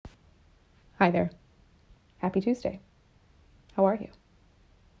Hi there. Happy Tuesday. How are you?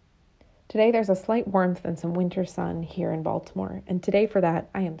 Today there's a slight warmth and some winter sun here in Baltimore, and today for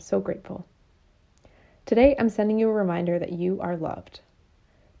that I am so grateful. Today I'm sending you a reminder that you are loved.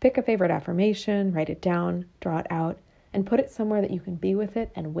 Pick a favorite affirmation, write it down, draw it out, and put it somewhere that you can be with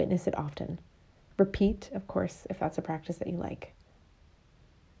it and witness it often. Repeat, of course, if that's a practice that you like.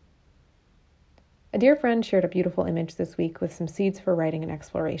 A dear friend shared a beautiful image this week with some seeds for writing and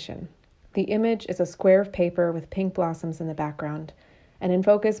exploration. The image is a square of paper with pink blossoms in the background, and in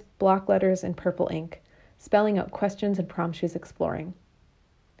focus, block letters in purple ink, spelling out questions and prompts she's exploring.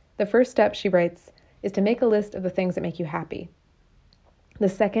 The first step, she writes, is to make a list of the things that make you happy. The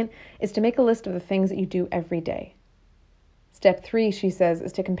second is to make a list of the things that you do every day. Step 3, she says,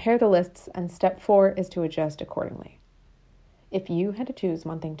 is to compare the lists, and step 4 is to adjust accordingly. If you had to choose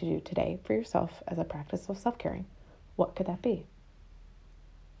one thing to do today for yourself as a practice of self-caring, what could that be?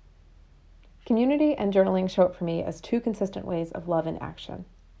 Community and journaling show up for me as two consistent ways of love in action.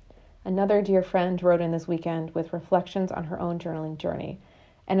 Another dear friend wrote in this weekend with reflections on her own journaling journey.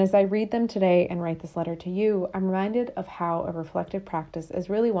 And as I read them today and write this letter to you, I'm reminded of how a reflective practice is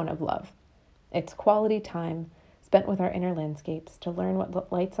really one of love. It's quality time spent with our inner landscapes to learn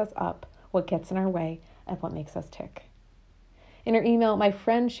what lights us up, what gets in our way, and what makes us tick. In her email, my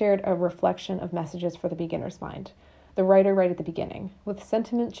friend shared a reflection of messages for the beginner's mind, the writer right at the beginning, with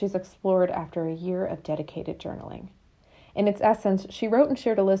sentiments she's explored after a year of dedicated journaling. In its essence, she wrote and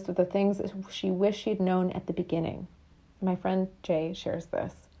shared a list of the things she wished she'd known at the beginning. My friend Jay shares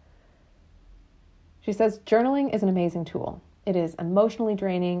this. She says, journaling is an amazing tool. It is emotionally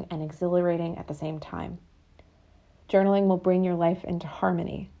draining and exhilarating at the same time. Journaling will bring your life into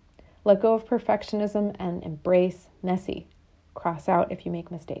harmony. Let go of perfectionism and embrace messy. Cross out if you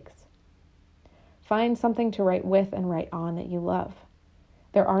make mistakes. Find something to write with and write on that you love.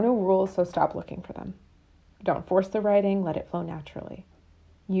 There are no rules, so stop looking for them. Don't force the writing, let it flow naturally.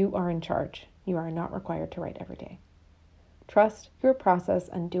 You are in charge. You are not required to write every day. Trust your process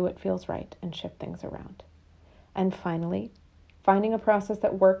and do what feels right and shift things around. And finally, finding a process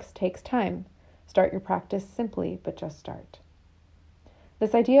that works takes time. Start your practice simply, but just start.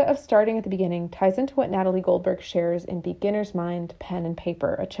 This idea of starting at the beginning ties into what Natalie Goldberg shares in Beginner's Mind, Pen and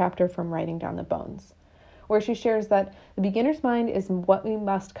Paper, a chapter from Writing Down the Bones, where she shares that the beginner's mind is what we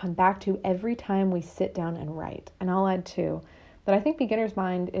must come back to every time we sit down and write. And I'll add too, that I think beginner's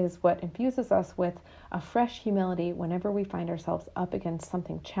mind is what infuses us with a fresh humility whenever we find ourselves up against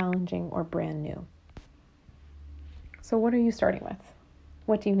something challenging or brand new. So what are you starting with?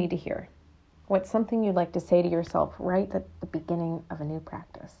 What do you need to hear? What's something you'd like to say to yourself right at the beginning of a new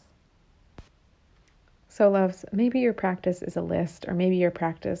practice? So loves, maybe your practice is a list, or maybe your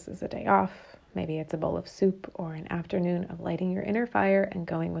practice is a day off. Maybe it's a bowl of soup or an afternoon of lighting your inner fire and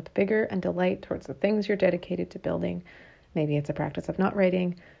going with vigor and delight towards the things you're dedicated to building. Maybe it's a practice of not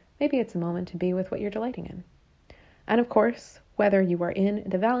writing. Maybe it's a moment to be with what you're delighting in. And of course, whether you are in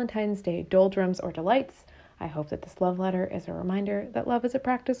the Valentine's Day doldrums or delights, I hope that this love letter is a reminder that love is a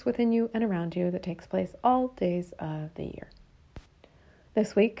practice within you and around you that takes place all days of the year.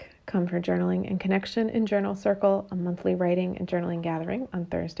 This week, come for Journaling and Connection in Journal Circle, a monthly writing and journaling gathering on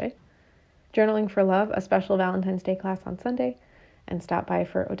Thursday. Journaling for Love, a special Valentine's Day class on Sunday. And stop by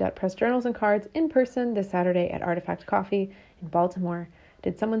for Odette Press Journals and Cards in person this Saturday at Artifact Coffee in Baltimore.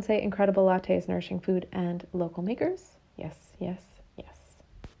 Did someone say incredible lattes, nourishing food, and local makers? Yes, yes, yes.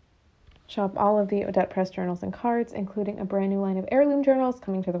 Shop all of the Odette Press Journals and Cards, including a brand new line of heirloom journals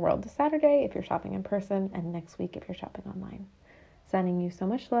coming to the world this Saturday if you're shopping in person, and next week if you're shopping online. Sending you so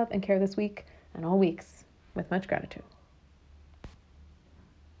much love and care this week and all weeks with much gratitude.